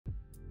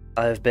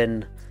I've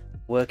been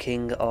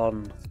working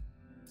on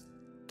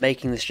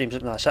making the streams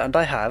look nicer, and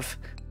I have.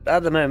 But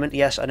at the moment,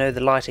 yes, I know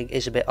the lighting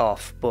is a bit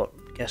off, but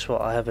guess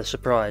what? I have a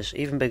surprise,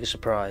 even bigger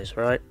surprise,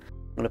 right?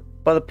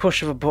 By the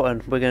push of a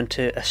button, we're going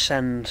to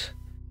ascend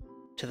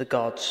to the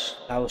gods.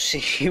 I will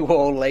see you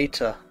all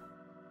later.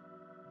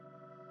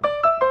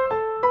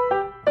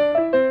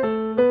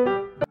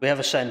 We have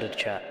ascended,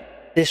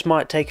 chat. This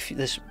might take a few.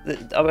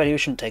 I mean, it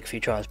shouldn't take a few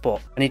tries, but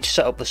I need to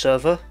set up the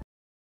server.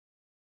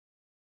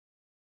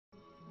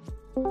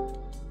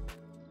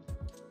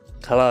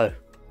 Hello.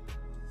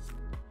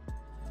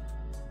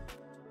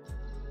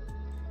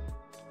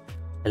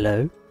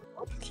 Hello?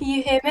 Can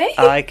you hear me?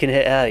 I can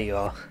hear. There you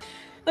are.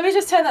 Let me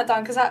just turn that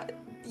down, because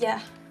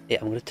yeah. Yeah,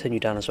 I'm going to turn you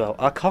down as well.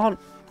 I can't.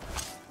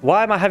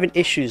 Why am I having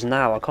issues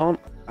now? I can't.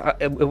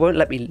 It won't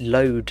let me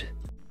load.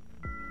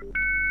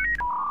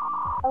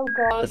 Oh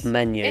god. The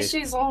menu.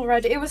 Issues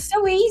already. It was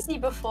so easy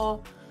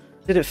before.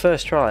 Did it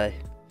first try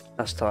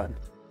last time?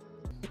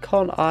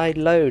 Can't I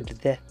load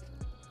the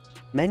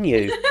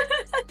menu?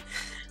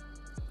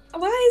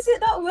 Why is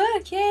it not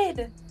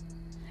working?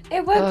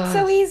 It worked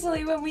so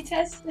easily when we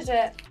tested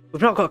it.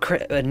 We've not got to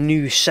create a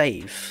new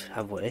save,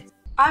 have we?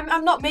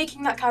 I'm not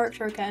making that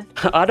character again.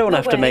 I don't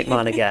have to make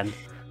mine again.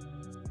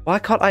 Why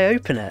can't I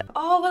open it?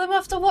 Oh, well, I'm gonna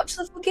have to watch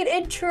the fucking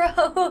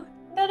intro.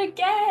 Not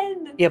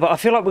again. Yeah, but I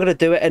feel like we're going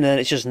to do it and then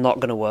it's just not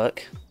going to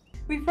work.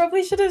 We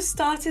probably should have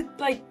started,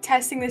 like,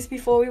 testing this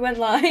before we went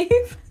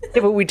live.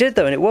 Yeah, but we did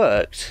though and it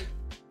worked.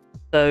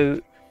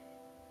 So...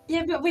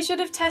 Yeah, but we should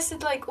have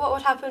tested, like, what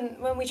would happen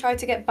when we tried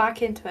to get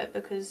back into it,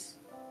 because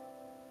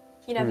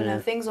you never know,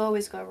 things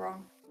always go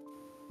wrong.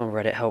 Oh,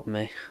 Reddit, help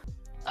me.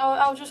 Oh,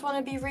 I'll just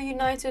want to be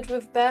reunited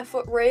with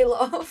Barefoot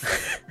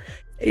Rayloff.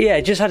 Yeah,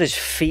 he just had his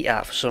feet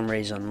out for some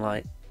reason,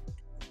 like...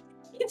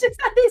 He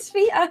just had his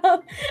feet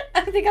out.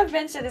 I think I've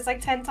mentioned this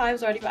like 10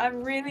 times already, but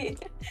I'm really...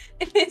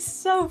 It's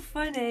so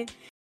funny.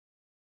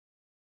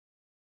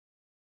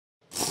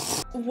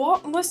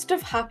 What must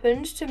have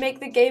happened to make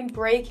the game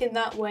break in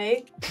that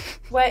way?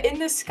 Where in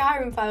the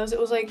Skyrim files it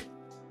was like,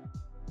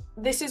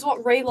 this is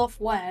what Rayloff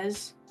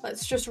wears,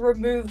 let's just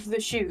remove the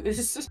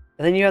shoes.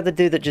 And then you had the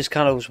dude that just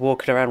kind of was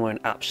walking around wearing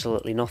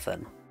absolutely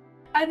nothing.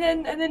 And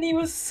then he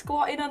was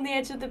squatting on the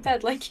edge of the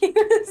bed like he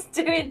was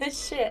doing the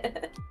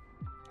shit.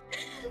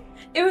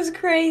 It was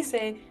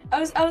crazy. I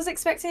was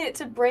expecting it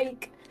to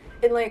break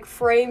in like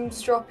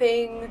frames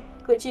dropping,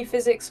 glitchy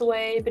physics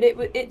way, but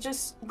it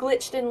just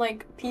glitched in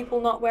like people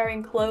not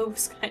wearing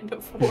clothes kind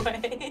of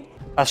way.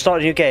 I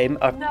started a new game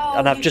and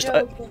I've just...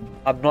 joking.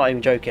 I'm not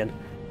even joking.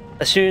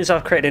 As soon as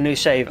I've created a new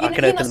save, I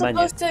can open the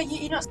menu.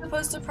 You're not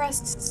supposed to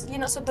press... You're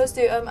not supposed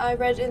to... I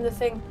read in the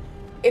thing,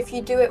 if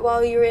you do it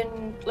while you're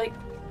in, like,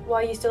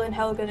 while you're still in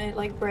Helgen, it,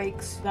 like,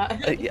 breaks that.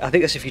 I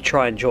think that's if you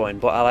try and join,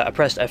 but I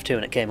pressed F2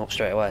 and it came up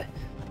straight away.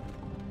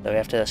 So we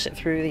have to sit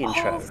through the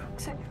intro.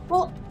 Oh,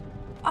 well,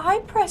 I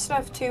pressed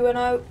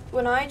F2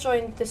 when I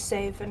joined the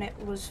save and it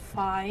was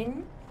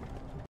fine.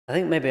 I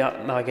think maybe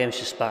my game's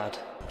just bad.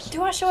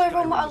 Do I show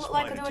everyone what I look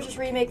like, or do I just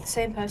remake the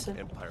same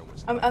person?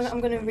 I'm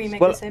going to remake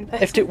the same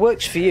person. If it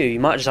works for you, you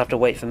might just have to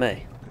wait for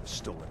me.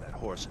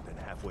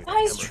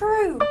 That is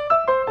true!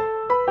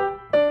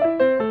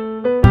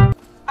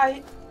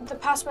 The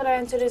password I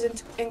entered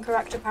is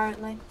incorrect,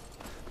 apparently.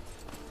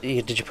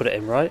 Did you put it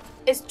in right?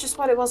 It's just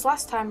what it was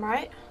last time,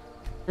 right?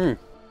 Hmm.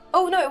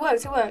 Oh no, it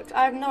worked.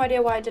 I have no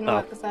idea why it didn't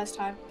work the first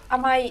time.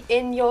 Am I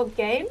in your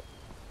game?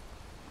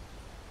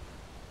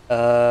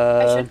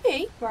 I should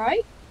be,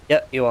 right?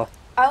 Yep, you are.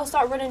 I'll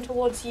start running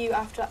towards you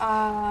after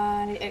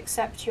I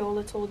accept your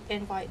little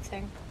invite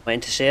thing.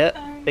 Waiting to see it.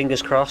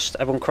 Fingers crossed.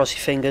 Everyone cross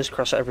your fingers,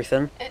 cross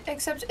everything.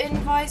 Accept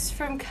invites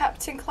from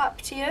Captain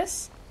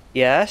Claptius.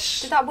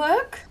 Yes. Did that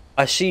work?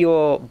 I see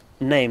your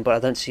name, but I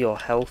don't see your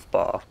health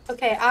bar.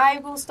 Okay, I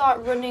will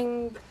start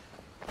running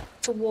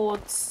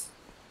towards...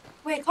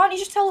 Wait, can't you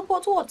just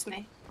teleport towards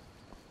me?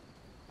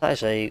 That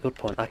is a good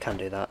point. I can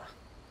do that.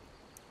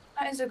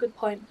 That is a good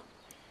point.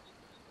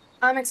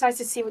 I'm excited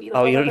to see what you look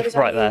like. Oh, you look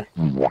right there.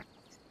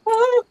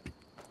 Oh,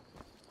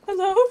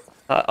 hello?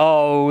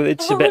 Oh,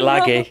 it's a bit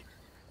laggy. No.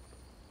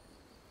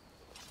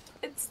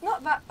 It's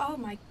not that... Oh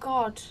my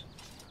god.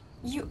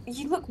 You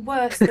look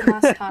worse than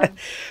last time.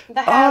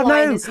 The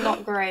hairline is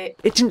not great.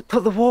 It didn't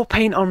put the war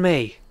paint on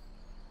me.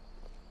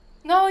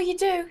 No, you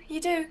do. You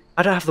do.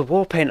 I don't have the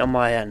war paint on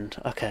my end.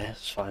 Okay,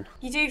 that's fine.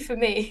 You do for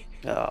me.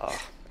 Oh.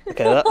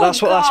 Okay,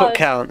 that's what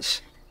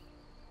counts.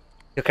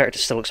 Your character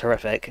still looks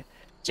horrific.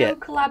 Joe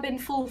collab in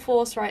full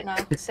force right now,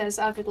 says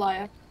Avid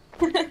Liar.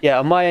 Yeah,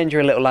 on my end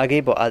you're a little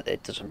laggy, but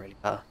it doesn't really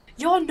matter.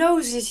 Your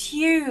nose is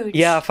huge.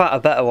 Yeah, I found a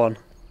better one.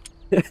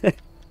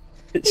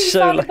 It's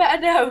found a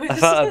better nose. I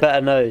found a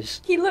better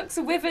nose. He looks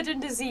withered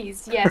and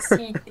diseased. Yes,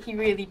 he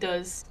really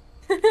does.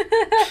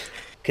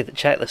 Okay,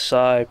 check the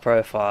side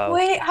profile.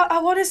 Wait, I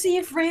want to see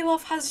if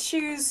Rayloff has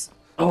shoes.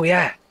 Oh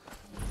yeah.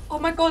 Oh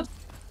my god.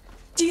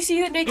 Do you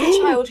see the naked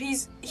child?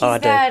 He's I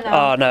there do.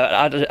 now. Oh no,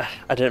 I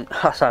didn't.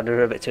 I sounded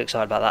a bit too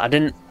excited about that. I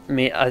didn't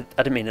mean it. I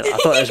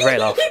thought it was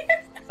Rayloff.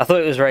 I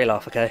thought it was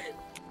Rayloff. Okay.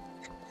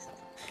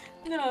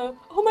 No.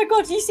 Oh my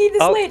god, you see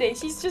this Oh. lady?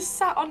 She's just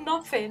sat on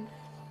nothing.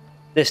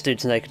 This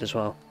dude's naked as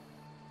well.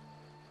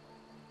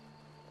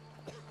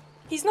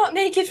 He's not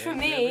naked for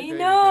me.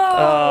 No.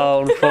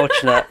 Oh,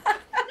 unfortunate.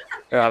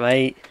 Right,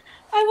 mate.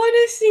 I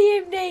want to see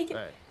him naked.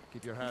 Hey,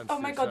 keep your hands Oh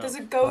to my god, there's a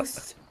yourself.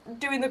 ghost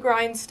doing the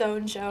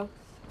grindstone show.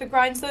 The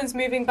grindstone's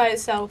moving by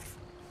itself.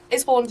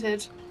 It's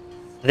haunted.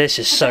 This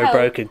is What the so hell?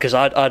 broken because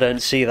I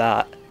don't see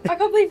that. I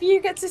can't believe you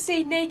get to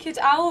see naked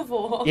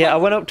Alvor. Yeah, I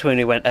went up to him and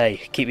he went, "Hey,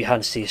 keep your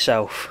hands to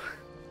yourself."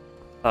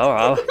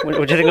 Alright, what do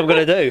you think I'm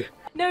going to do?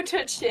 No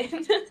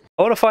touching.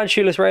 I want to find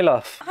Shoeless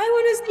Rayloff. I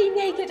want to see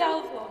naked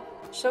Alvor.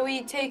 Shall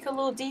we take a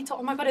little detour?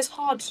 Oh my god, it's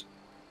hot.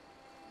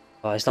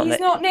 Oh, he's He's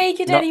not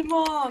naked not-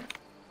 anymore.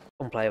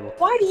 unplayable.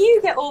 Why do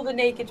you get all the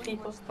naked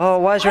people? Oh,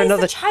 why is there Why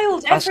another... is the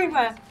child I was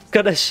everywhere?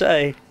 gonna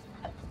say.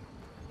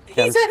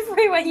 He's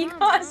everywhere, you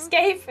can't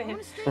escape him.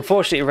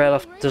 Unfortunately,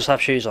 Rayloff does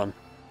have shoes on.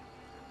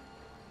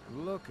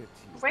 Look at you.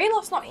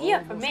 Rayloff's not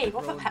here for me.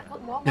 What the heck?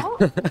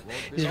 What?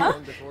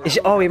 Huh?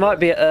 Oh, he might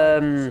be at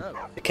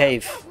the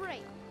cave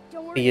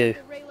for you.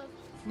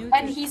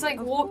 And he's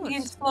like walking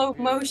in slow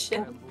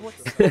motion. Look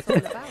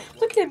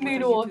at him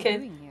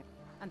moonwalking.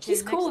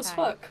 He's cool as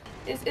fuck.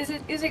 Is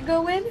it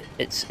going?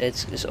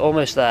 It's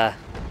almost there.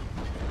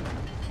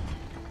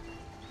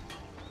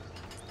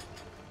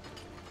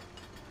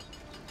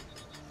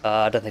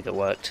 I don't think it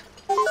worked.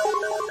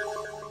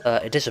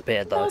 It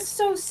disappeared though. That's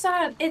so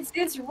sad.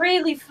 It's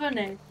really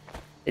funny.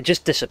 It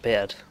just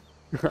disappeared.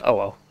 Oh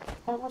well.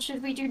 Well, what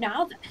should we do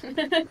now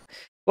then?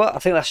 Well, I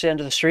think that's the end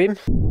of the stream.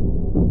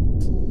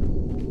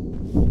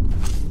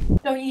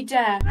 Don't you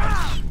dare.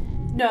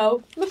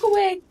 No. Look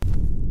away.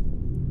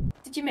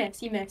 Did you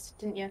miss? You missed,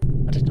 didn't you?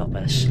 I did not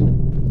miss.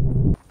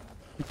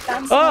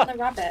 Dancing on the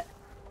rabbit.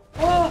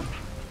 Oh.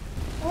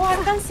 Oh,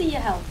 I can see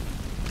your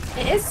health.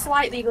 It is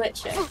slightly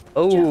glitchy.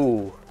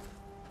 Oh.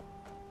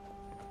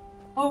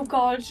 Oh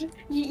god.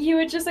 You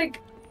were just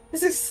like...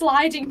 This is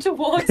sliding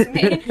towards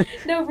me.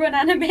 No run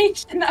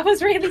animation. That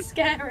was really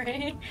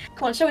scary.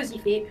 Come on, show us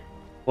your feet.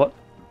 What?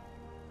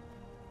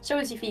 Show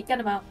us your feet. Get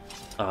them out.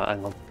 Oh,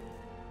 hang on.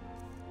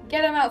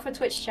 Get them out for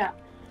Twitch chat.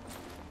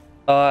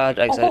 Oh, I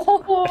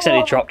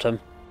accidentally dropped him.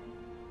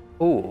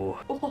 Ooh.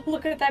 Oh,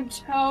 look at them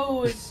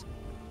toes.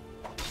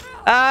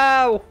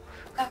 Ow!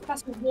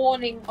 That's a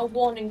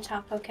warning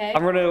tap, okay?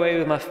 I'm running away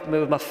with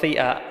my feet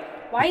out.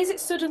 Why is it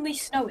suddenly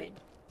snowing?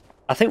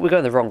 I think we're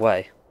going the wrong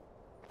way.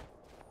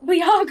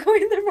 We are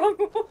going the wrong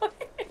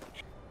way.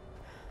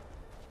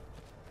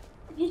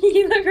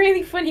 You look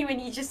really funny when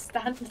you just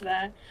stand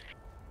there.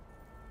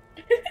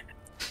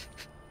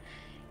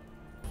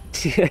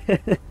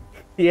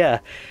 Yeah.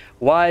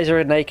 Why is there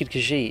a naked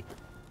Khajiit?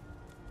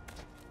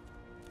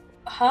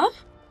 Huh?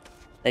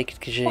 Naked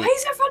Khajiit. Why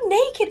is everyone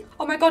naked?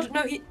 Oh my god,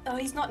 no,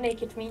 he's not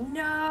naked for me.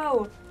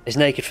 No. Is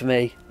naked for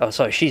me. Oh,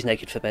 sorry, she's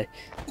naked for me.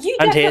 You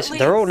And he is. definitely-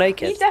 They're all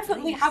naked. You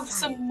definitely have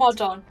some mod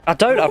on. I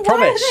don't. I Why are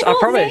promise. they I all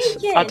promise.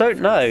 naked? I don't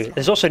know.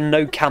 There's also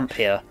no camp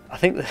here. I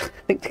think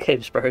the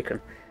game's broken.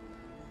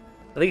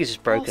 I think it's just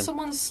Oh, broken.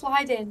 someone's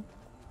sliding.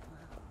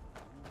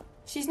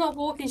 She's not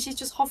walking, she's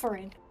just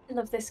hovering. I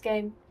love this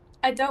game.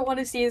 I don't want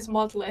to see his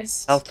mod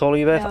list. How tall are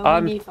you both? No,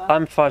 me neither.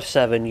 I'm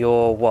 5'7".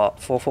 You're what?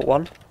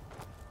 4'1"?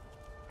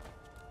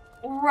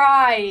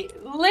 Right,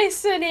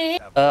 listening.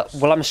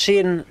 Well, I'm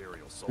seeing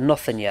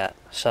nothing yet,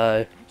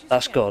 so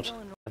that's good.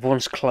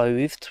 Everyone's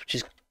clothed, which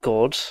is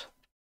good.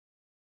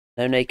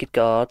 No naked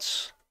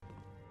guards.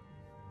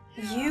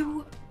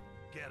 You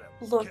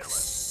look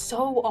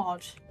so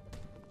odd.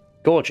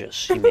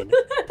 Gorgeous, you mean?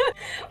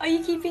 Are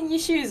you keeping your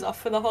shoes off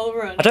for the whole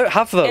run? I don't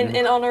have them.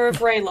 In honor of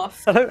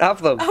Rayloff. I don't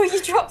have them. Oh,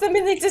 you dropped them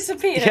and they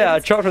disappeared. Yeah, I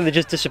dropped them. They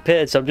just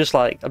disappeared. So I'm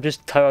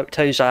just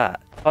toes out.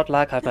 I'd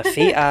like I have my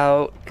feet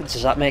out.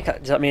 Does that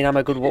mean I'm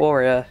a good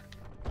warrior?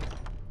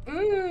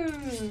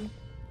 Mmm.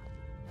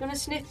 Gonna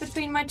sniff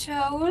between my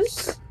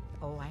toes?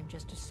 Oh, I'm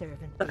just a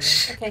servant. Dear.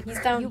 Okay,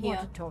 he's down You here.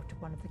 want to talk to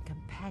one of the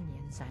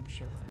companions, I'm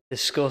sure.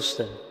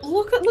 Disgusting.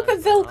 Look at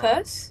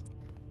Vilkas.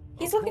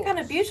 He's looking kind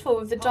of beautiful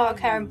with the dark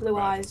hair and blue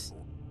eyes.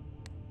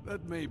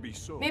 That may be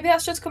so. Maybe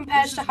that's just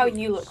compared to how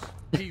you look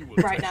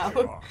right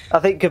now. I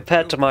think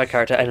compared to my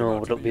character, anyone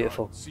would look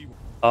beautiful.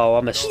 Oh,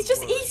 I'm a. He's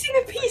just eating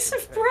a piece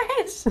of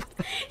bread.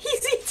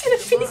 He's eating a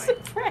piece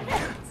of bread.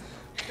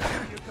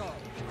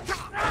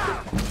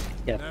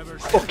 Yeah.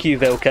 Fuck you,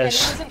 And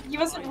Vilkas. he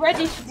wasn't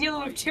ready to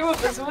deal with two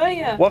of us, were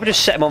you? What if I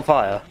just set him on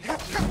fire?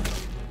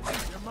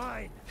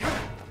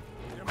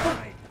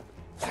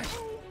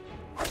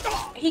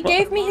 He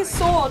gave me his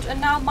sword, and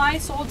now my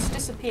sword's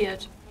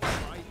disappeared.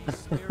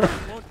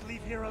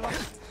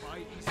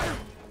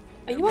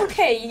 Are you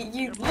okay?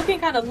 You're looking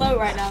kind of low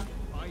right now.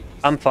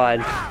 I'm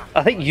fine.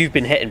 I think you've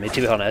been hitting me,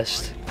 to be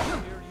honest.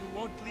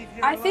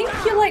 I think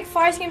you're like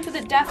fighting him to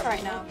the death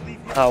right now.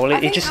 Oh well, I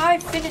he think just. I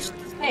finished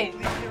the thing.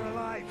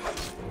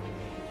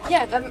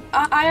 Yeah,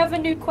 I have a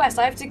new quest.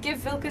 I have to give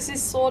Vilkas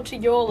his sword to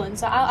Yorlan,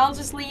 so I'll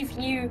just leave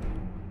you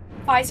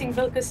fighting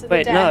Vilkas to the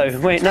Wait, death. no,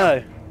 wait,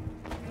 no.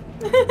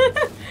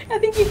 I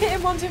think you hit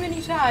him one too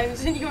many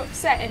times and you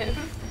upset him.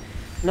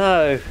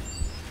 No.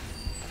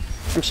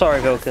 I'm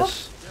sorry,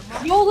 Vilkas.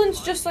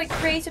 Yolan's just like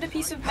created a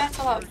piece of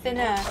metal out of thin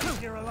air.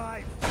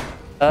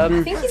 I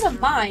think he's a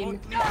mime.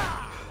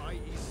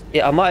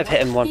 Yeah, I might have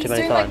him one He's too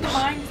many doing like times. the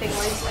mime thing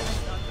where he's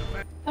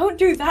like, don't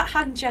do that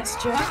hand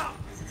gesture.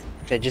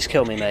 Okay, just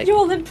kill me, mate.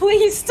 Yolan,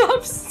 please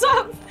stop,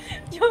 stop!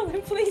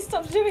 Yolan, please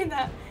stop doing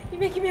that. You're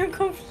making me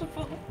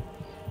uncomfortable.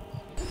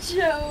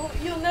 Joe,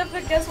 you'll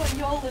never guess what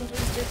Yolan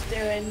was just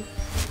doing.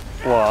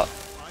 What?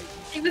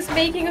 He was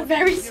making a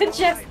very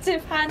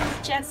suggestive hand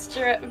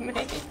gesture at me.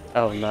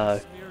 Oh no.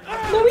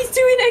 No, he's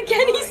doing it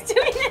again, he's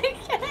doing it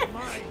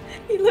again!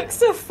 He looks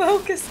so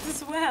focused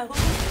as well.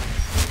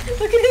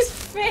 Look at his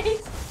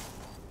face!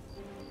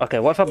 Okay,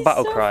 what if I He's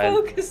battle so cry him?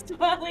 focused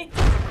while he...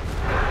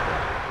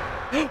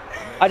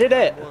 I did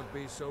it! Won't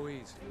be so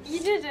easy. You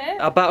did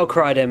it? I battle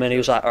cried him and he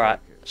was like, alright,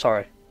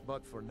 sorry.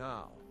 But for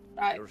now,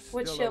 Right, you're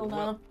we're still chill a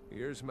now.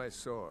 Here's my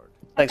sword.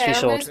 Thanks Okay, for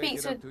I'm your gonna sword. speak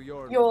Take to it up to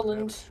Yorland, Yorland.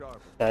 have it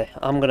sharpened. Okay,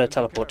 I'm gonna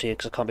teleport to you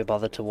because I can't be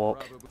bothered to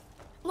walk.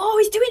 Oh,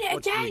 he's doing it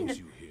What brings again!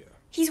 you here?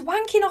 He's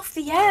wanking off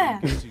the air!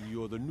 I'm guessing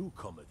you're the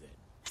newcomer then.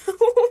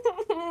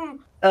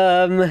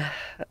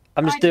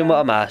 I'm just doing what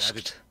I'm asked.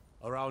 Rabbit,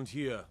 around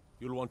here,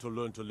 you'll want to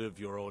learn to live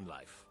your own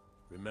life.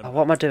 Remember?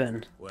 What am I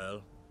doing?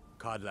 Well,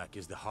 Codlac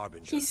is the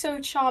harbinger. He's so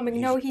charming.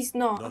 No, he's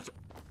not. Not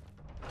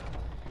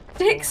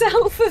Dick's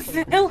out for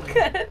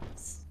Vilkas.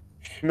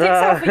 Dick's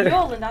out for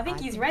Yorland. I think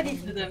he's ready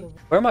for them.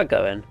 Where am I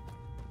going?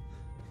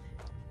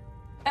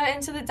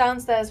 Into the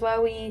downstairs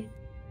where we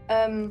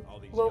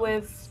were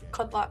with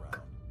Codlac.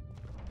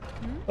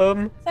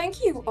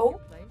 Thank you. Oh,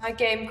 my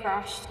game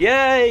crashed.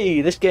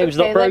 Yay! This game's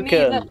Okay, not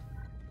broken.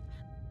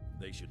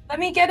 They should. Let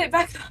me get it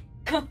back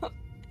up.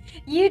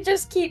 You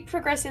just keep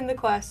progressing the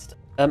quest.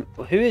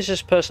 Who is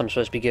this person I'm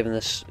supposed to be giving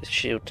this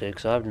shield to?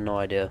 Because I have no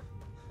idea.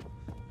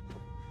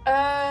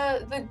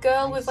 The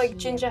girl with like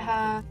ginger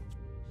hair,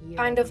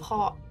 kind of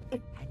hot.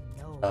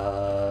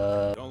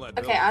 Don't let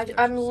Okay, Vilkas catch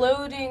I'm you, sir.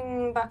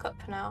 loading back up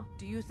now.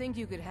 Do you think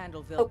you could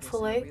handle Vilkas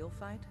Hopefully. in a real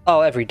fight?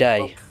 Oh, every day.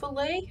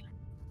 Hopefully.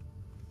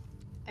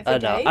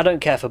 No, I don't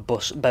care for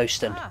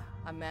boasting. Ah,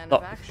 a man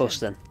Not of action.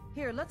 busting.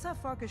 Here, let's have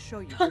Farkas show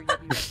you where you'll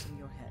be resting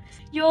your head.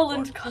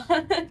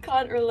 Yorland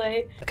can't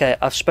relate. Okay,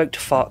 I've spoke to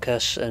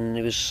Farkas and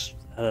it was,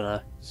 I don't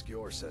know.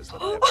 Skewer says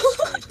that I have the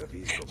strength of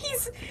Eagle,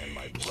 He's- and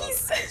my brother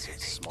he's- has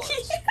its smarts.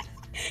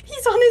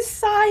 He's on his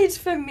side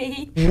for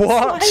me.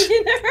 What?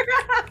 Sliding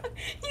around.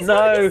 He's on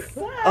No! his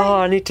side. Oh,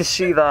 I need to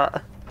see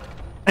that.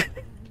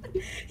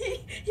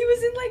 He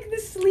was in like the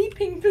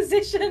sleeping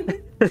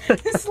position,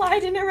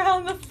 sliding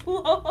around the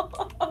floor.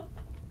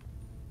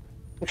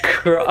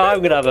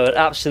 I'm gonna have an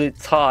absolute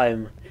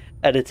time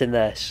editing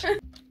this.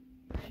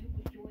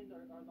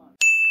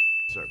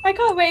 I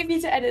can't wait for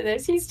you to edit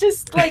this. He's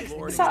just like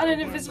sat on an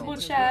invisible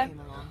chair.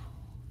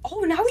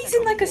 Oh, now he's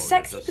in like a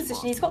sexy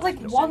position. He's got like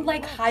one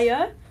leg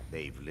higher.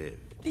 They've lived.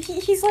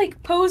 He's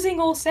like posing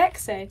all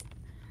sexy.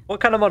 What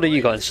kind of mod are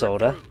you got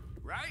installed, huh?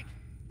 Right?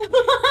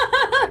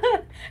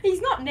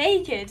 He's not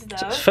naked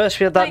though. First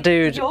we had that Like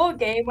dude. your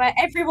game where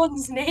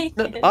everyone's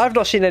naked. I've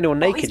not seen anyone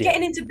Oh, naked he's yet.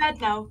 getting into bed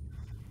now.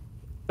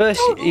 First,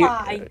 Don't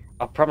lie.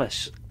 I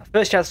promise.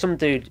 First you had some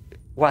dude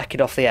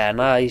whacking off the air,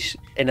 now he's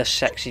in a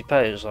sexy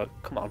pose. Like,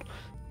 come on.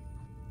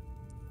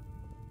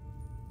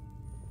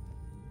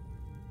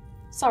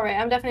 Sorry,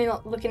 I'm definitely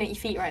not looking at your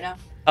feet right now.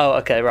 Oh,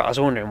 okay, right. I was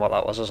wondering what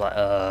that was. I was like,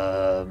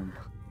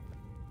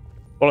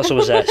 What else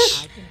was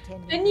this?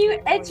 Can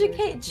you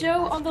educate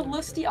Joe on the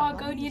Lusty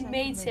Argonian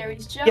Maid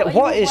series? Joe, Yeah, are you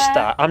what is aware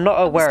that? I'm not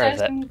of the aware of it.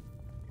 certain-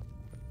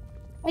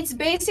 It's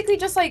basically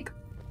just like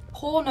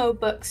porno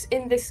books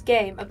in this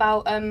game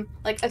about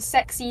like a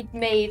sexy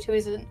maid who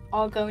is an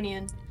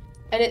Argonian.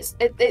 And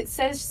it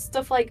says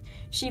stuff like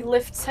she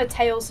lifts her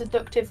tail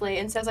seductively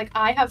and says like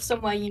I have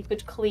somewhere you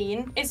could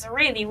clean. It's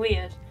really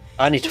weird.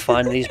 I need to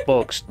find these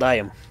books.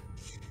 Damn.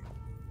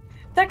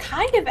 They're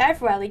kind of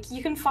everywhere, like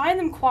you can find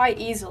them quite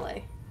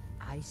easily.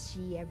 I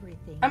see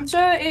everything. I'm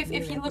sure if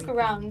you look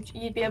around,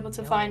 you'd be able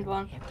to find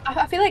one.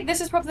 I feel like this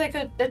is probably like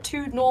a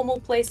too normal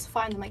place to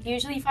find them. Like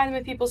usually you find them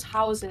in people's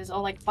houses or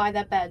like by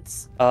their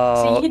beds.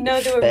 Oh, So you know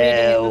they were reading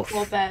it filth.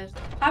 before bed.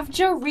 Have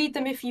Joe read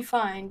them if you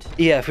find.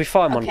 Yeah, if we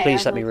find one, Okay,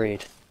 please I let me will.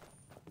 read.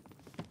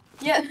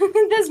 Yeah,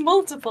 there's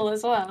multiple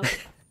as well.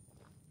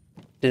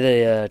 Do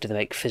they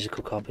make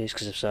physical copies?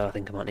 Because if so, I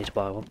think I might need to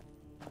buy one.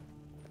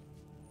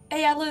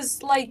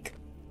 Ayala's like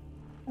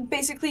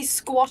basically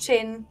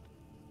squatting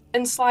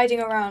and sliding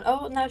around.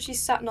 Oh, now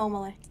she's sat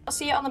normally. I'll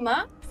see it on the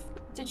map.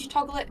 Did you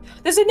toggle it?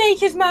 There's a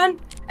naked man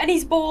and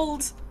he's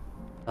bald.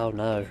 Oh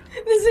no.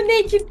 There's a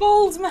naked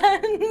bald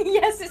man.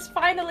 Yes, it's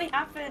finally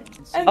happened.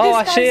 And Oh,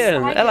 this I see guy's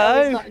him. sliding. Hello.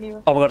 Oh, he's not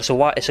anymore. Oh my god, it's a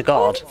white. It's a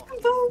guard.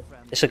 Oh,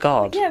 It's a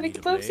guard. yeah, we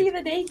can both see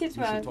the naked You should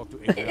man. talk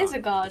to It is a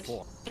Ingvar guard.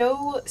 before.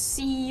 Go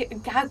see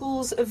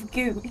gaggles of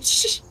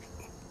gooch.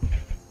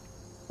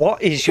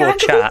 What is your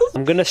Gaggles. chat?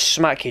 I'm gonna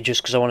smack you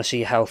just because I want to see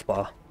your health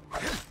bar.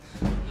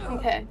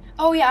 Okay.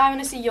 Oh yeah, I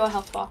want to see your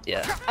health bar.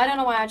 Yeah. I don't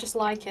know why, I just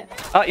like it.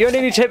 You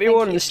only need to hit me Thank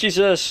once,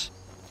 Jesus.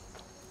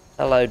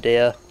 Hello,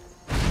 dear.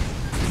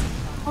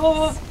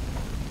 Oh,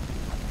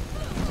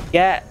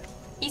 Yeah.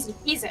 easy,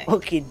 easy.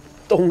 Fucking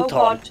don't Oh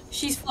god,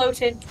 she's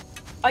floating.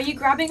 Are you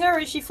grabbing her or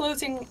is she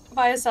floating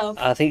by herself?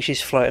 I think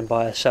she's floating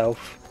by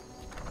herself.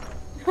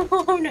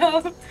 Oh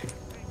no.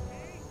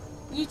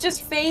 You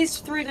just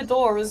phased through the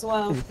door as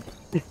well.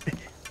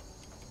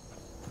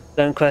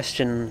 Don't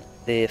question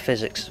the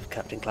physics of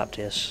Captain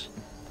Claptius.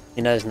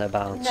 He knows no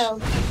bounds. No,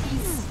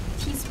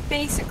 he's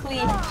basically,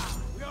 I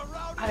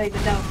don't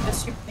even know, a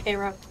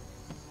superhero.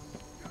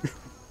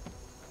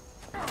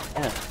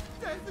 Yeah.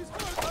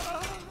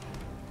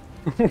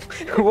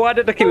 Why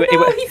did I kill Oh it?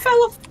 no, he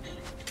fell off.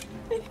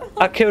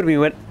 I killed him, he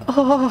went,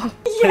 oh!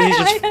 Yeah, And he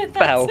I just heard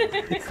fell.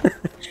 that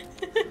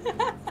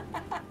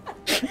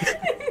too.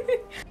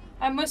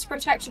 I must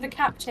protect the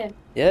captain.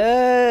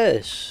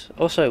 Yes!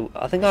 Also,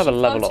 I think I have a She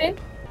level floating?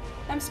 up.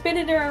 I'm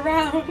spinning her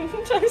around.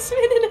 I'm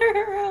spinning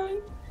her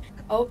around.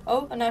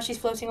 Oh, and now she's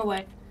floating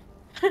away.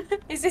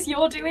 Is this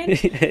your doing?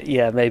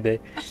 Yeah, maybe.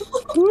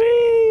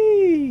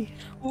 Whee!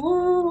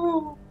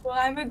 Ooh,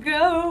 I'm a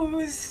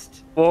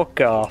ghost. Walk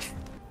off.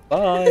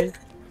 Bye.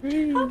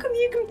 How come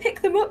you can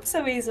pick them up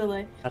so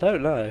easily? I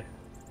don't know.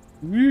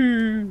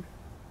 Woo!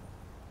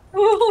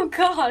 Oh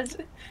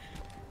god.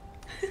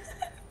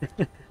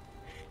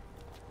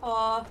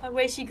 Aw,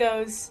 away she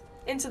goes.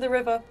 Into the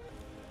river.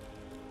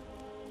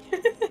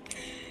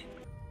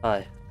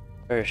 Hi.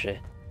 Where is she?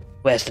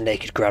 Where's the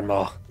naked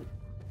grandma?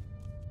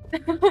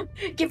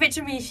 Give it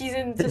to me, she's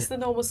in just the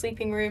normal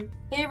sleeping room.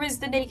 Here is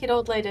the naked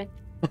old lady.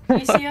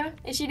 You see her?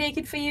 Is she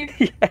naked for you?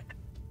 Yeah.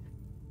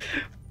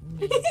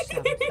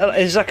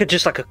 It's like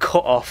just like a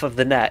cut off of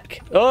the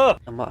neck. Oh!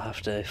 I might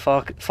have to.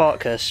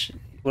 Farkas,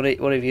 one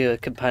of your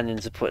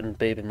companions are putting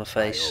boob in my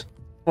face.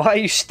 Why are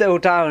you still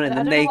down in I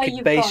the don't know why naked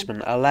you've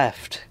basement? I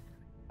left.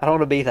 I don't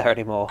want to be there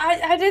anymore.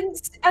 I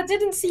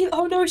didn't see.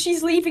 Oh no,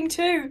 she's leaving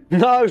too.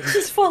 No!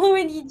 She's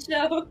following you,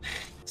 Joe.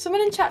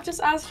 Someone in chat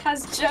just asked,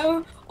 has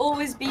Joe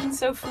always been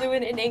so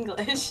fluent in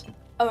English?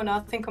 Oh no, I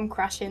think I'm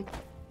crashing.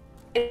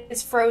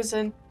 It's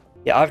frozen.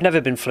 Yeah, I've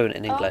never been fluent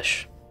in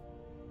English.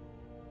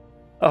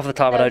 Half the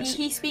time I No, don't.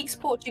 he speaks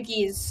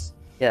Portuguese.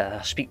 Yeah,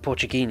 I speak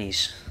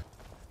Portuguese.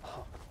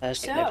 Oh, there's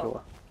getting So?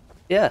 everywhere.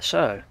 Yeah,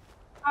 so.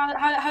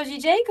 How's your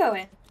day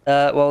going?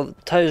 Well,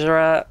 toes are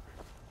out,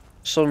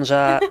 sun's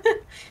out.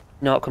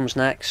 You know what comes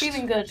next?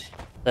 Feeling good.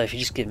 So if you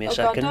just give me a Oh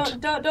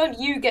second. god, don't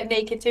you get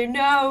naked too.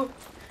 No.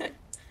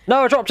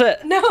 No, I dropped it!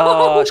 No!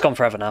 Oh, it's gone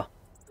forever now.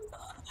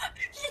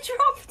 You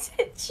dropped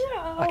it,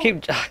 Joe. I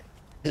keep...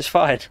 It's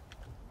fine.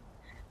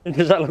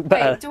 Does that look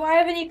better? Wait, do I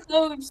have any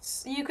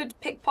clothes you could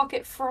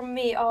pickpocket from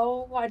me?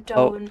 Oh, I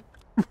don't.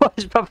 Why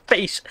is my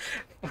face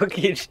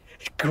fucking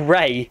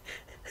grey?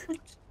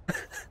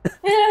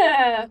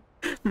 Yeah.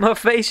 My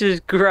face is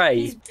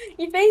grey.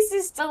 Your face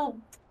is still,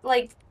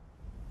 like,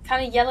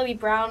 kind of yellowy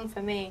brown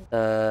for me.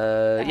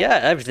 Yeah,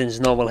 everything's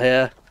normal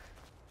here.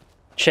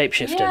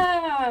 Shapeshifting.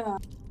 Yeah.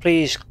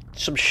 Please,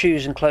 some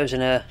shoes and clothes in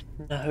here.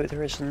 No,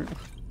 there isn't.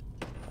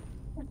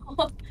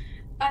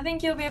 I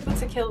think you'll be able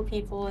to kill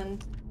people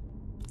and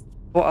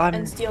What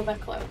and steal their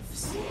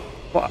clothes.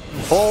 What?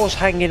 Balls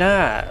hanging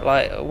out?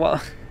 Like,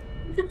 what?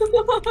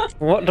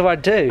 What do I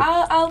do?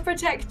 I'll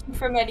protect you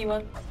from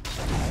anyone.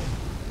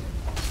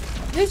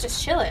 Who's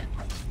just chilling?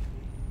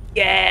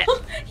 Yeah!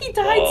 He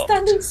died Oh.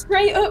 standing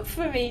straight up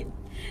for me.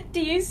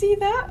 Do you see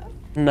that?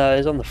 No,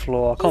 it's on the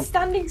floor. I He's can't,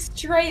 standing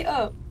straight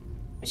up.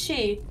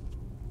 She,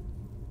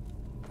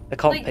 I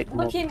can't like, pick them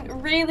up.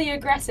 looking really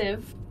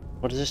aggressive.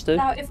 What does this do?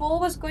 Now, if all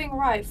was going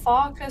right,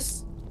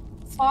 Farkas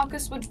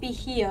would be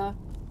here,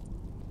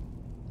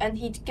 and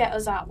he'd get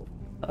us out.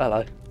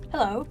 Hello.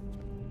 Hello.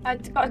 I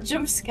got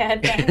jump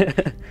scared then.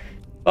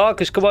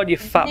 Marcus, come on, you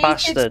fat Naked.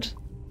 bastard.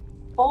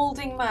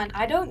 Balding man.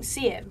 I don't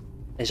see him.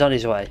 He's on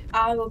his way.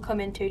 I will come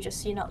in too,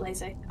 just so you're not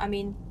lazy. I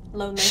mean,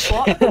 lonely.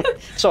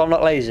 What? So I'm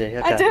not lazy. I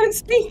Okay. don't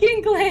speak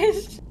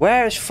English.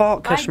 Where is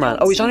Farkas, I man?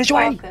 don't Oh, he's on see his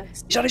way.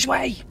 Farkas. He's on his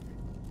way.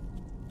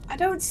 I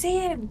don't see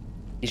him.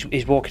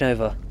 He's walking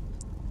over.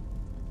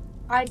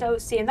 I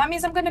don't see him. That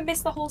means I'm going to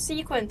miss the whole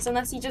sequence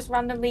unless he just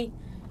randomly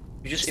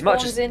He might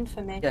spawns just. in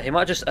for me. Yeah, he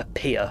might just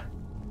appear.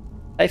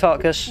 Hey,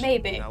 Farkas.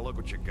 Maybe. Now look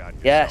what you got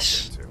yourself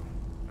Yes. into.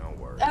 No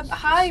worries.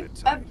 Hi, Just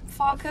sit tight.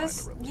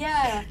 Farkas. Find a release.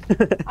 Yeah.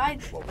 I.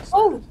 What was that?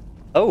 Oh,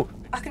 Oh,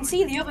 I can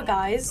see the other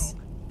guys.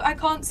 I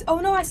can't. Oh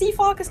no, I see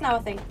Farkas now. I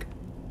think.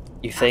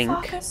 you Is that think?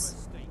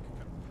 Farkas?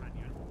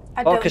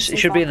 I don't Farkas, see it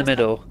should be in the Farkas.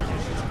 middle.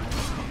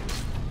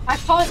 I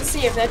can't see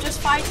him. They're just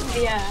fighting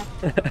the air.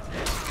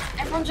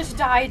 Everyone just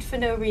died for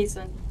no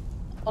reason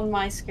on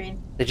my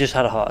screen. They just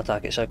had a heart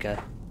attack. It's okay.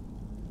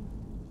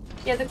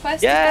 Yeah, the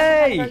quest Yay! is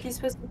definitely like he's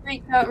supposed to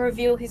freak out and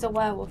reveal he's a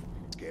werewolf.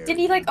 Scared. Did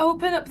he like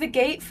open up the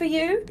gate for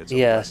you? It's a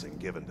Yeah. blessing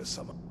given to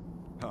someone.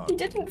 Huh. He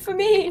didn't for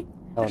me.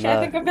 Oh Okay, I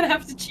no. think I'm gonna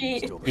have to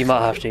cheat. Still You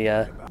might have to,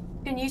 yeah.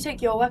 Can you take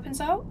your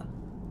weapons out?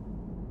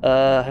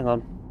 Hang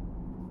on.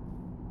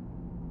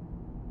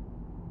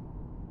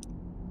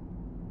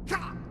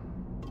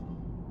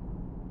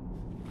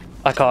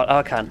 I can't.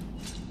 I can.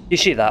 You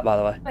see that, by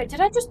the way? Wait, did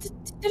I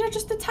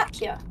just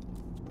attack you?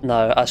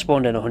 No, I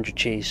spawned in 100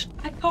 cheese.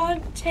 I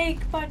can't take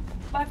my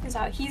weapons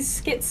out. He's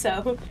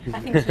schizo. I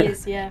think he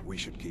is, yeah. We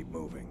should keep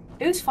moving.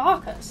 Who's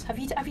Farkas? Have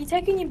you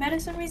taken your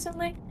medicine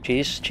recently?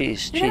 Cheese,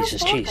 cheese, cheese.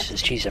 There's cheese.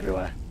 There's cheese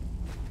everywhere.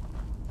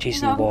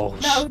 Cheese in No, the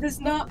walls. no,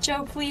 there's not.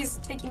 Joe, please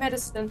take your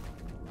medicine.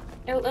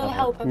 It'll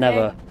help, okay?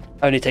 Never.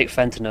 Only take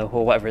fentanyl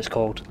or whatever it's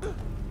called.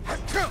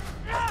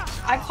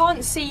 I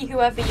can't see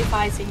whoever you're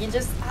fighting. You're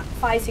just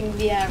fighting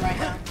the air right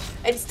now.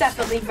 It's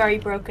definitely very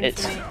broken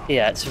It's for me.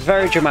 yeah, it's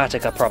very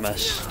dramatic. I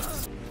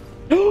promise.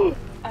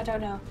 I don't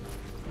know.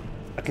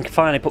 I can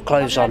finally put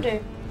clothes What on. did I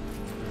do?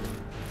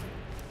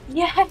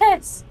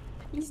 Yes!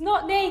 He's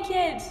not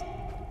naked!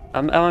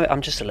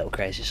 I'm just a little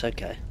crazy. It's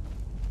okay.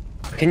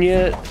 Can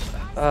you?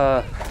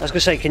 I was gonna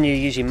say, can you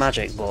use your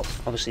magic, but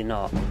obviously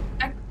not.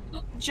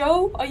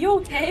 Joe, are you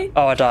okay?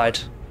 Oh, I died.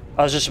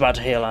 I was just about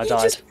to heal and I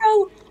died.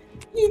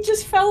 You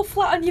just fell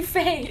flat on your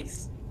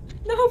face.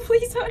 No,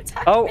 please don't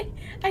attack me.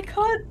 I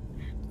can't.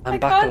 I'm I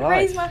back can't alive.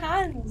 raise my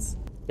hands.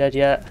 Dead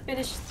yet?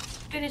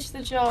 Finish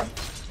the job.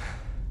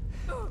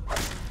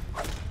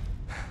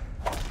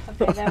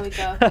 Okay, there we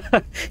go.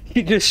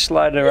 You just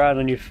slide around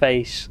on your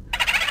face.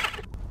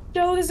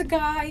 Joe, there's a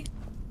guy.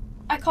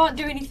 I can't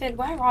do anything.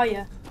 Where are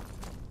you?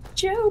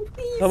 Joe,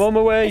 please. I'm on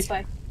my way. This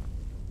way.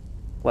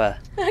 Where?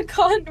 I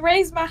can't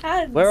raise my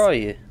hands. Where are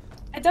you?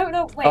 I don't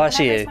know. Wait, Oh, I can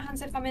see I raise you. my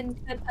hands if I'm in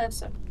third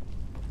person?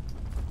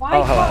 Why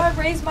Oh, hello. can't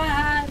I raise my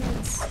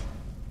hands?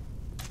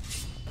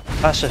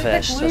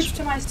 Pacifist. It's glued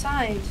to my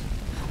side.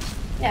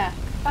 Yeah,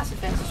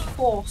 pacifist.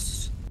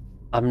 Force.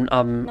 I'm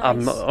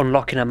Nice.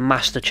 unlocking a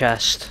master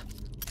chest.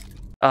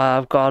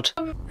 Oh God.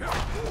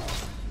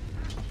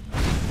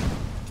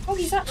 Oh,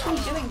 he's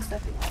actually doing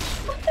stuff.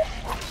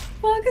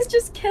 Marcus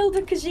just killed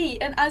a Khajiit,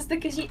 and as the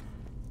Khajiit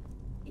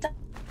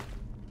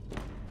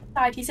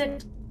died, he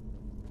said,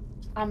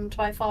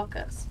 by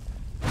Farkas.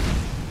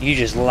 You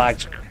just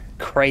lagged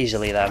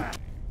crazily then.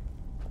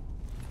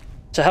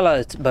 So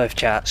hello to both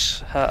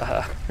chats.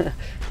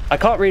 I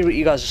can't read what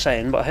you guys are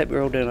saying, but I hope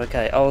we're all doing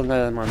okay. Oh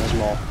no, never mind, there's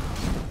more.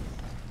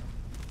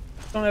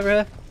 Come on over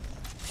here.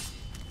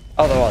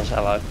 Oh, there was.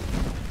 Hello.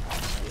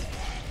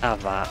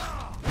 Have that.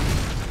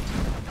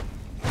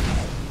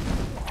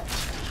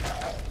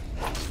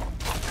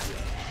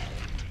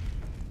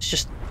 It's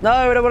just no.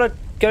 I don't want to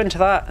go into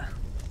that.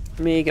 Let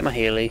me get my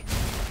Healy.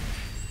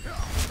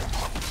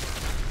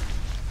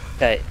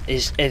 Okay,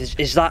 is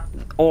that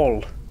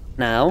all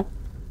now?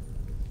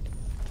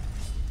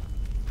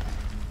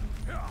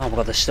 Oh my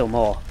God, there's still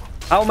more.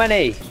 How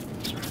many?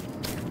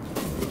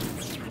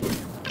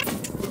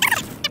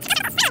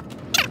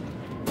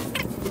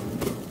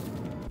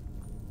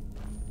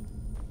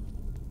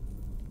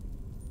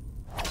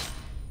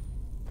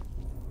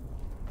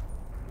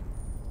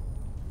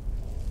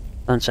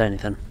 Don't say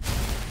anything.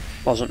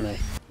 Wasn't me.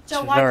 So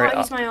It's why very- can't I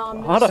use my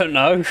arms? I don't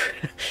know.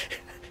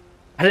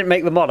 I didn't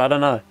make the mod. I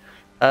don't know.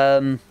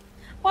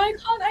 Why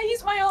can't I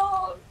use my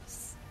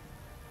arms?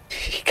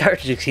 Your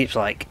character just keeps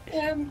like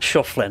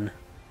shuffling.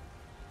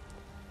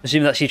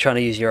 Assume that's you trying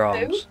to use your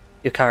arms.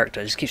 Your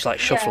character just keeps like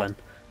Yeah. shuffling.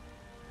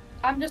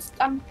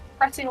 I'm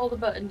pressing all the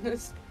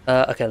buttons.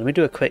 Okay, let me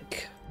do a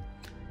quick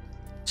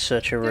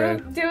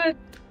searcheroo. Do a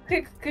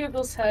quick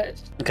Google search.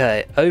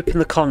 Okay, open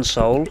the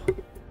console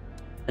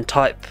and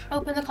type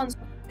Open the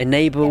console.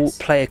 enable Yes.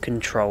 player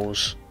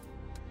controls.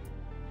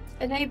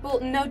 Enable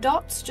no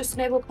dots, just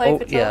enable player Oh,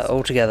 controls. yeah,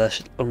 all together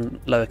on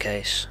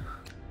lowercase.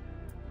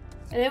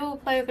 Enable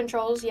player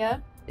controls, yeah.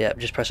 Yeah,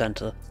 just press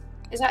enter.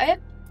 Is that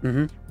it?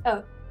 Mhm.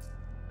 Oh.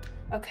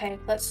 Okay,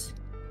 let's.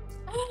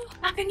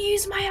 I can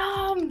use my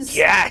arms.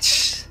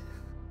 Yes!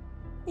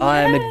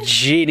 I am a Yes!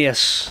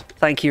 genius.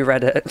 Thank you,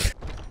 Reddit.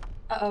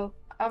 Uh-oh,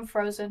 I'm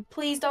frozen.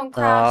 Please don't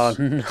Oh crash.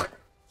 no.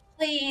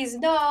 Please,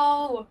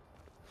 no.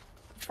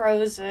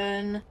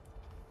 Frozen.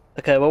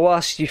 Okay, well,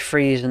 whilst you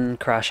freeze and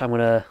crash, I'm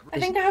gonna. I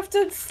think I have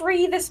to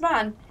free this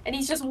man, and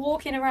he's just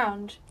walking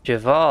around.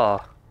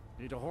 Javar.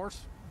 Need a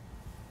horse?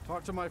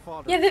 Talk to my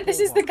father. Yeah, this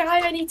is the guy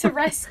I need to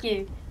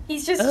rescue.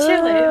 He's just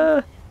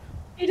chilling.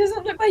 He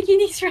doesn't look like he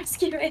needs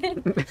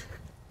rescuing.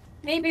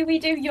 Maybe we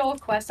do your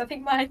quest. I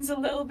think mine's a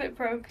little bit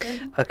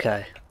broken.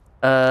 Okay.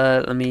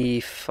 Let me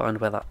find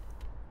where that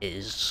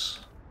is.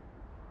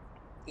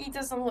 He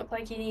doesn't look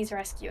like he needs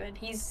rescuing.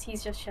 He's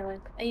just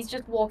chilling. He's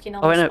just walking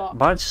on Oh, the wait, no, spot.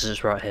 mine's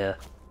is right here.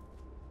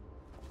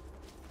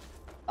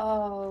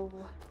 Oh.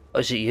 Oh,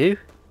 is it you?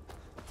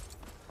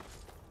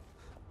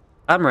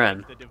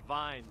 Amran. The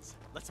divines.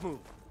 Let's move.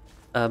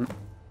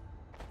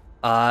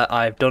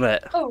 I've done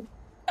it. Oh.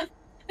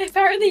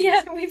 Apparently,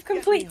 yeah, we've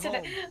completed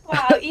it. home.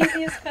 Wow,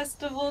 easiest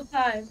quest of all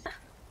time.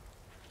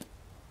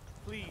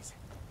 Please,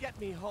 get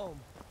me home.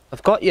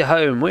 I've got you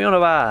home. What are you on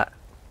about?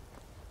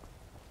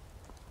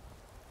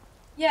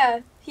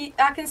 Yeah,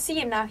 I can see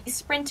him now. He's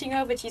sprinting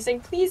over to you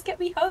saying, please get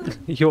me home.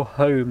 You're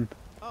home.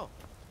 Oh,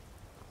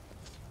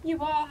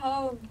 You are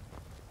home.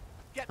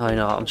 get me I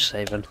know, I'm home.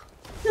 saving.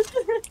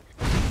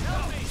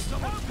 Help me,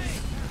 someone help me.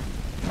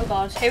 Oh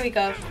god, here we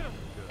go.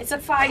 It's a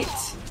fight.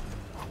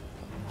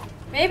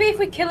 Maybe if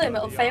we kill him,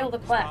 it'll fail the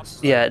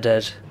quest. Yeah, it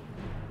did.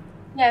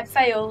 Yeah, it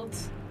failed.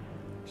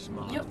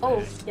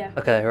 Oh, yeah.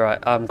 Okay, right.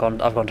 I've gone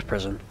to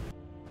prison.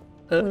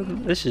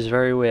 This is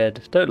very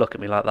weird. Don't look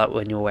at me like that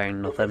when you're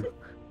wearing nothing.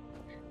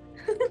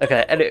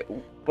 Okay, and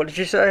what did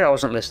you say? I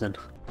wasn't listening.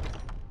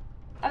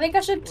 I think I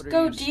should What are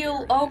go you deal.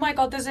 staring Oh at? my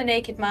god, there's a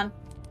naked man.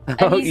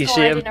 And Oh, he's you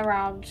see him? gliding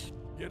around.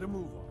 Get a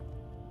move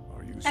on.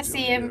 Are you I still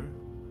see him.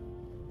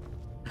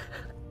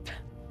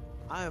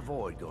 I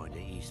avoid going to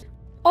East.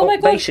 Oh Well,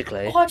 my god!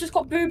 basically- Oh, I just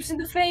got boobs in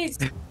the face.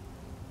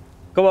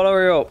 Come on,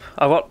 hurry up.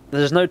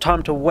 There's no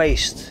time to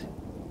waste.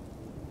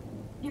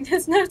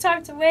 There's no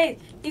time to wait.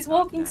 He's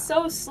walking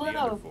so The slow.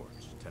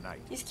 Underforged tonight.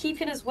 He's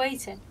keeping us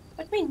waiting.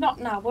 What do you mean not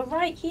now? We're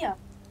right here.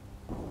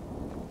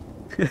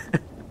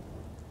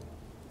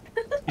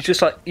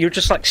 You're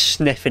just like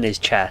sniffing his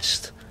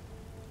chest.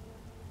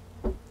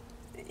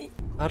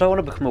 I don't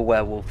want to become a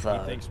werewolf He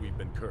though. thinks we've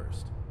been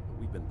cursed, but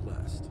we've been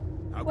blessed.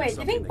 How can Wait, do you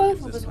something think that both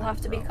gives of us will life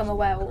have to powers become a be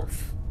werewolf?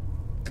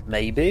 cursed? We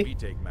Maybe.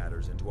 take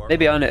matters into our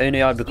Maybe own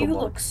only I hands, become You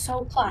one. look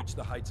so black. reach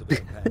the heights of their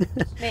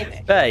companions. Maybe.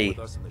 Hey, With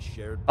us in the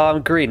shared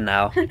I'm green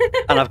now,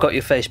 and I've got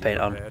your face paint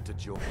on. Prepare to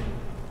join.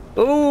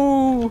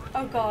 Ooh!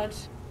 Oh god.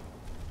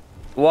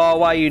 Why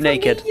are you For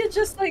naked? me, you're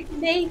just like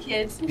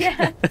naked.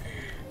 Yeah.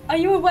 Are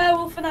you a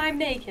werewolf and I'm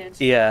naked?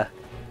 Yeah.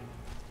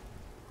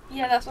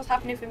 Yeah, that's what's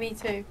happening for me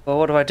too. Well,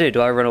 what do I do?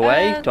 Do I run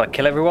away? Do I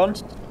kill everyone?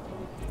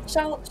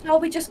 Shall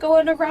we just go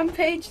on a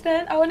rampage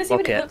then? I want to see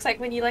what Okay. it looks like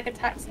when you like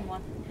attack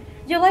someone.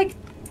 You're like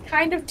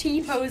kind of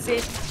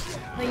T-posing.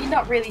 No, you're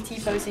not really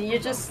T-posing.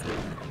 You're just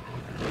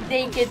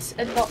naked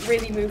and not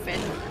really moving.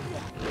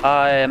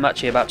 I am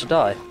actually about to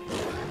die.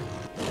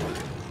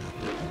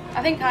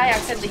 I think I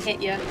accidentally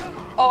hit you.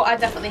 Oh, I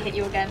definitely hit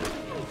you again.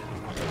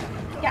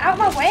 Get out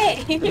of my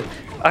way!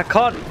 I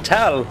can't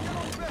tell.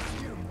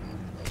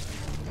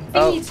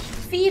 Oh.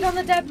 Feed on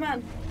the dead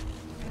man.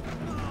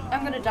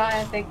 I'm gonna die,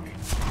 I think.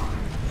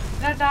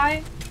 Did I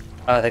die?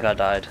 I think I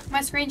died.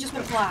 My screen just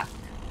went black.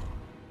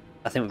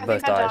 I think we I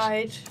both think I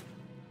died. died.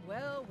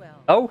 Well,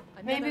 well. Oh,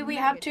 Maybe we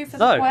have to for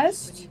No. the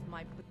quest.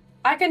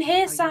 I can hear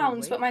Are you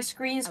sounds, awake? but my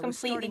screen's I was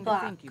completely starting to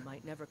black. think you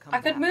might never come I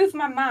could back. move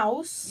my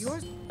mouse.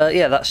 Yours.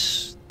 yeah,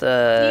 that's Do you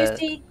the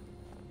see?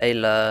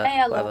 Ayla,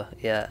 Ayla. whatever.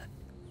 Yeah.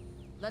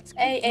 Let's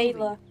keep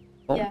Ayla.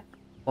 What, Yeah.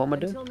 what am I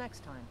doing? Until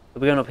next time. Are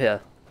we going up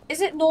here? Is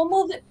it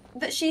normal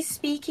that she's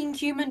speaking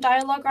human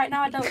dialogue right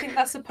now? I don't think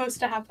that's supposed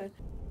to happen.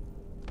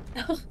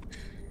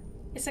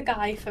 It's a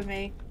guy for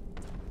me.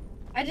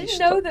 I didn't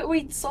know that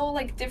we saw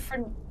like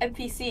different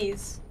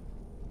NPCs.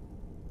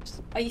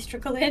 Are you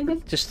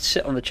struggling? Just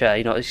sit on the chair,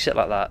 you know, you sit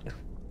like that.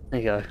 There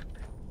you go.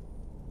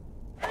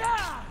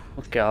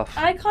 Okay, off.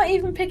 I can't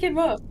even pick him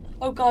up.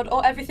 Oh god, oh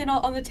everything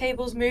on the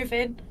table's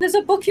moving. There's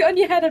a bucket on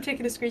your head, I'm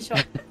taking a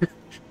screenshot.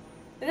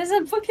 There's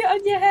a bucket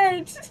on your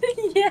head!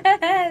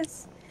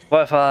 Yes!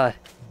 What if I...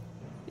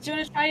 Do you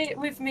want to try it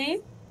with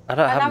me? I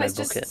don't And have now no it's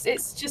bucket.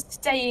 it's just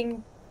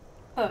staying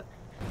put.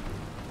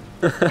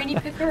 Can you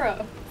pick her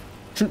up?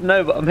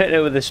 No, but I'm hitting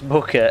her with this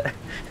bucket.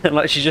 And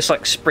like she just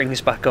like springs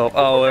back up.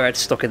 Oh, her head's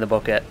stuck in the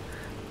bucket.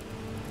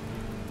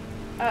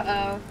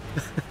 Uh-oh.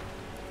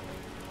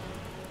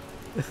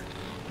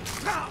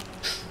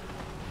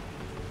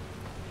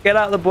 Get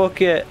out of the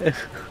bucket!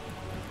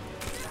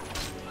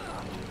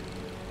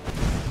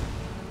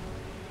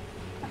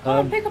 I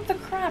can't pick up the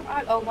crab.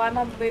 Oh, why am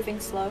I moving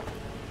slow?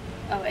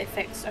 Oh, it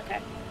fixed. Okay.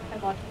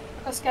 Hang on.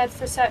 I got scared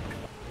for a sec.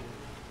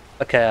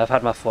 Okay, I've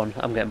had my fun.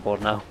 I'm getting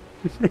bored now.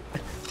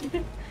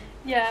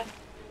 Yeah.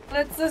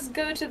 Let's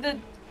go to the...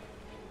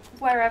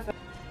 wherever.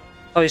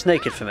 Oh, he's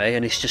naked for me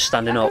and he's just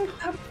standing up.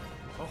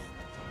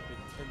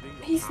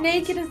 He's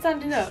naked and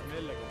standing up.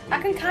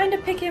 I can kind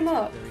of pick him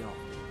up.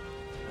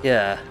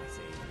 Yeah.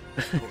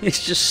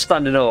 He's just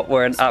standing up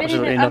wearing Spinning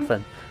absolutely it,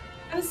 nothing.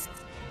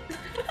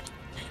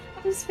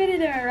 I'm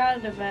spinning her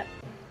around a bit.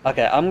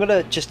 Okay, I'm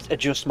gonna just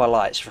adjust my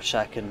lights for a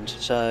second,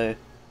 so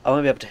I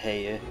won't be able to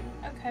hear you.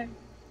 Okay.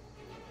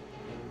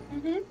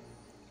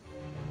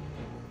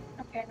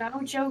 Okay, now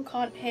Joe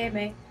can't hear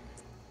me.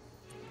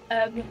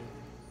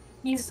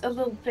 He's a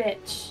little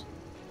bitch.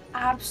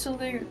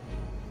 Absolute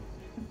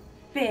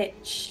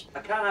bitch. I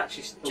can't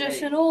actually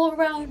Just an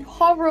all-around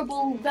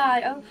horrible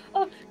guy.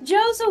 Oh,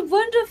 Joe's a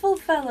wonderful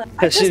fella.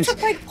 I As just soon-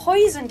 took like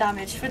poison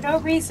damage for no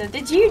reason.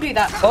 Did you do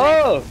that to me?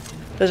 Oh!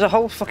 There's a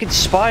whole fucking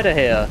spider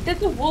here. Did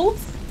the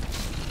wolf?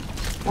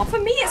 Well, for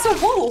me, it's a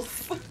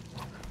wolf.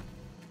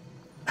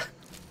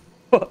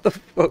 What the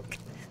fuck?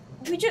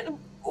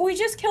 We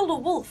just killed a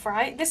wolf,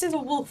 right? This is a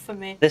wolf for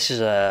me. This is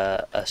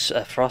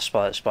a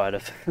frostbite spider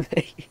for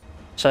me.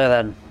 So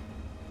then,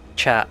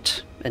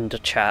 chat, into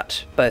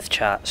chat, both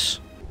chats.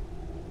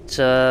 It's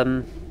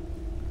quite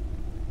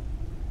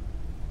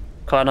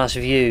a nice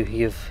view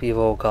you've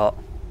all got.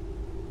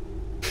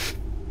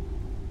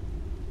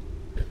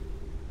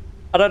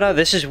 I don't know.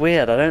 This is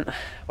weird. I don't.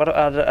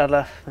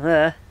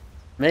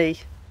 Me.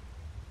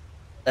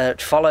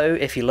 Follow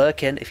if you're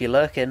lurking. If you're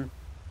lurking,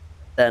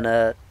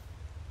 then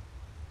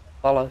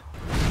follow.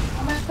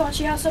 Oh my god,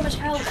 she has so much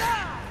health.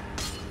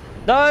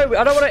 No,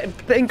 I don't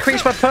want to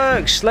increase my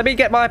perks. Let me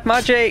get my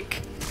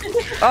magic.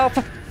 Oh,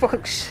 for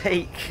fuck's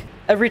sake!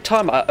 Every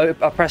time I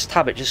press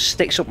tab, it just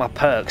sticks up my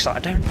perks. Like, I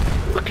don't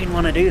fucking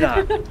want to do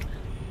that.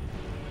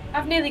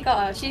 I've nearly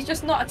got her. She's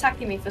just not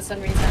attacking me for some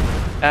reason.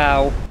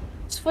 Ow.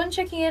 It's fun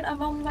checking in.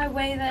 I'm on my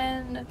way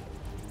then.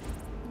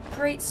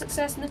 Great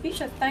success in the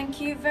future. Thank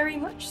you very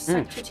much,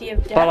 Sanctity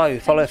of Death. Follow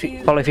if Thank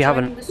you follow if you for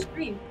joining haven't. the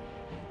stream.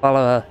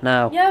 Follow her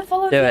now. Yeah,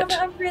 follow Do if you it.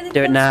 haven't. I'm really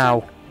Do it close now.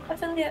 to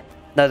affiliate.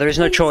 No, there is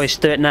no Please. choice.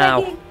 Do it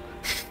now. Begging.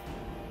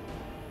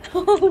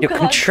 Oh, You're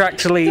God.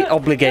 contractually Don't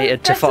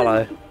obligated to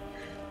follow.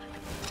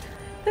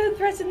 Don't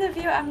threaten the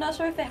viewer. I'm not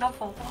sure if they have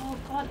followed. Oh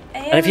God.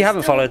 And if you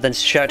haven't followed, then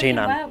shout to your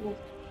nan.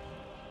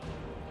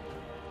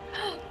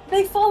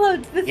 They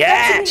followed. The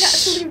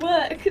Yes! threatening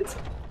actually worked.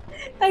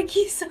 Thank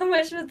you so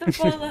much for the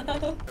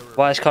follow.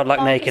 Why is Cod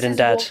like naked and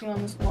dead? Walking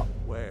on the spot.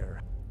 Where?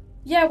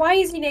 Yeah, why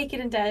is he naked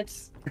and dead?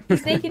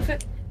 He's naked for.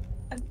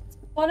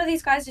 One of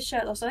these guys is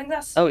shirtless. I think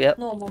that's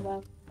normal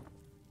though.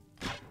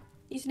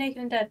 He's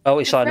naked and dead. Oh,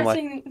 he's sliding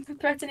away.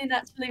 Threatening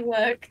actually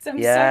worked. I'm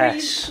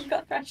Yes. sorry you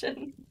got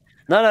threatened.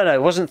 No,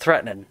 it wasn't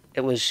threatening.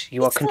 It was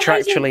you are He's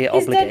contractually sliding.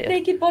 His dead obligated.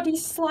 naked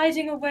body's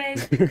sliding away.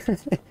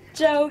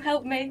 Joe,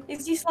 help me.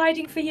 Is he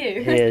sliding for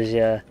you? He is,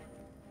 yeah.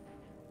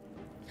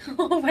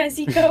 Oh, where's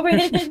he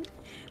going?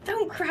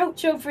 Don't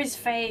crouch over his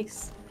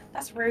face.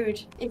 That's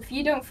rude. If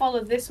you don't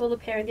follow, this will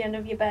appear at the end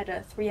of your bed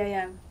at 3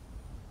 AM.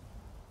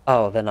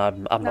 Oh, then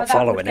I'm Now not that would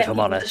following get if I'm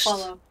people to honest.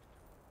 follow.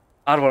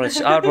 I'd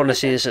want to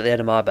see this at the end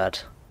of my bed.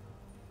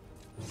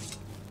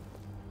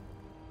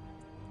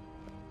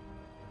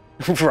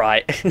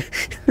 Right.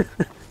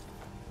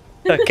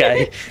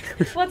 Okay.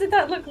 What did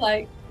that look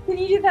like? Can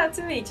you do that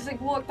to me? Just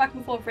like walk back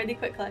and forth really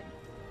quickly.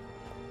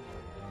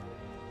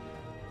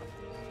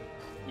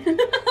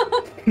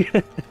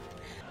 I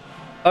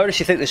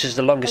honestly think this is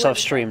the longest I've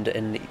streamed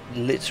in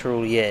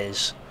literal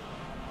years.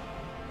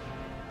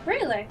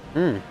 Really?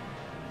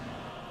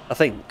 I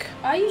think.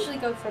 I usually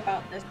go for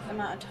about this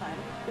amount of time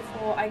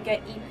before I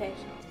get EP.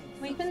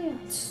 We can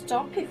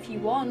stop if you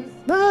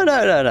want. No. My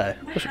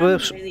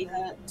hand really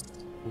hurts.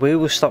 We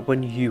will stop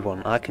when you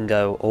want. I can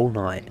go all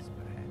night.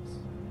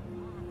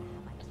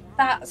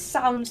 That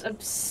sounds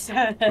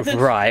absurd.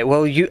 Right,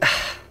 well you...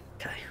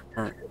 Okay.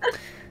 Right.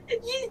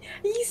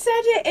 You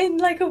said it in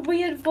like a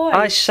weird voice.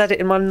 I said it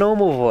in my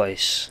normal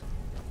voice.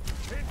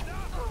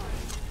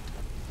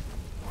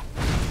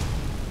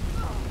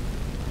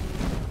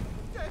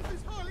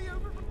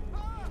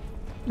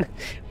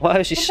 Why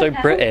is he What so the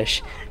hell?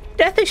 British?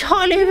 Death is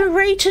highly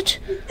overrated.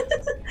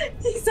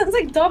 He sounds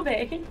like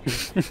Dobby.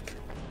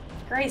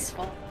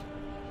 Graceful.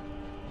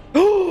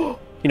 You're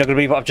not going to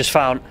believe what I've just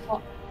found.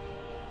 What?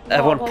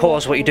 Everyone What?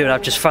 pause what you're doing.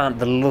 I've just found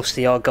the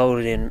Lusty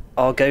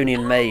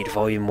Argonian Maid,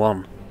 Volume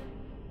 1.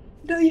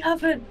 No, you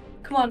haven't.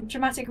 Come on,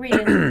 dramatic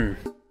reading.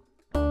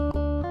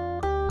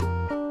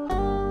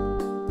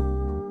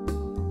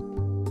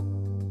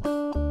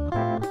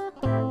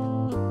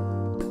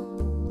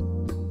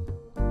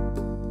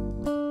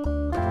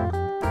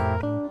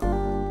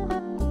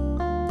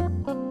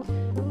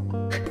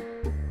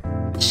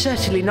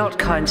 Certainly not,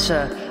 kind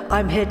sir.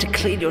 I'm here to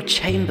clean your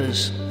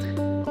chambers.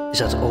 Is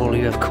that all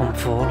you have come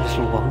for,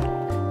 little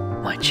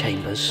one? My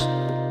chambers?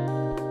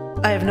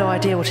 I have no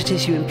idea what it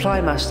is you imply,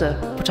 master,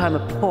 but I'm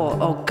a poor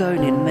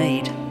Argonian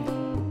maid.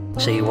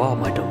 So you are,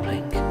 my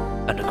dumpling,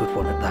 and a good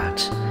one at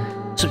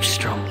that. Such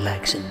strong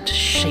legs and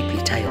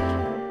shapely tail.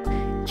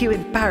 You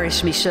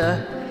embarrass me,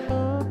 sir.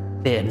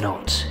 Fear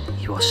not,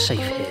 you are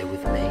safe here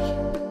with me.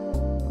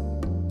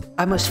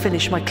 I must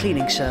finish my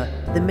cleaning, sir.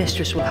 The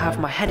mistress will have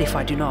my head if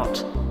I do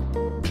not.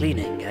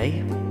 Cleaning,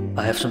 eh?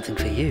 I have something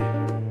for you.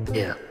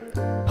 Here,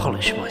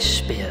 polish my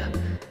spear.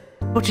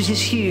 But it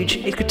is huge.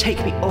 It could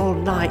take me all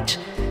night.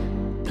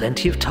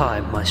 Plenty of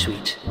time, my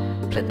sweet.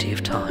 Plenty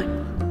of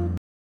time.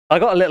 I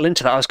got a little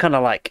into that. I was kind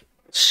of like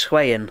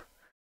swaying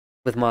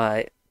with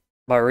my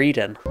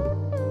reading.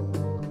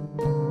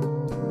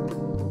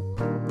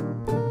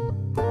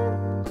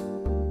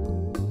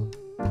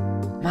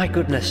 My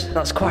goodness,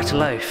 that's quite a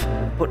loaf.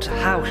 But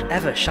how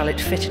ever shall it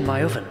fit in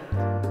my oven?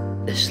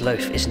 This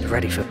loaf isn't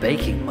ready for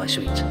baking, my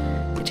sweet.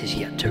 It is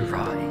yet to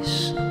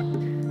rise.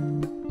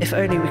 If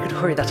only we could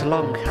hurry that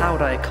along, how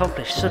would I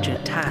accomplish such a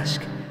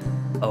task?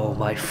 Oh,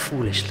 my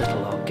foolish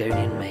little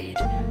Argonian maid.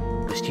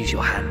 Just use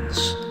your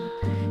hands.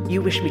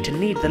 You wish me to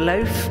knead the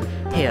loaf?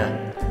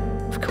 Here,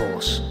 of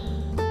course.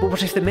 But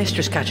what if the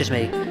mistress catches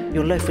me?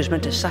 Your loaf was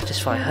meant to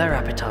satisfy her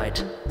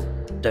appetite.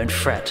 Don't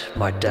fret,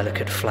 my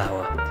delicate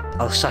flower.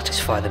 I'll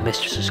satisfy the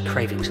mistress's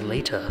cravings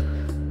later.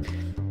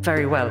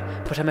 Very well,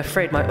 but I'm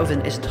afraid my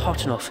oven isn't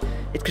hot enough.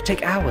 It could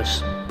take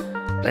hours.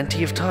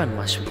 Plenty of time,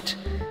 my sweet.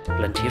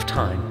 Plenty of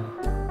time.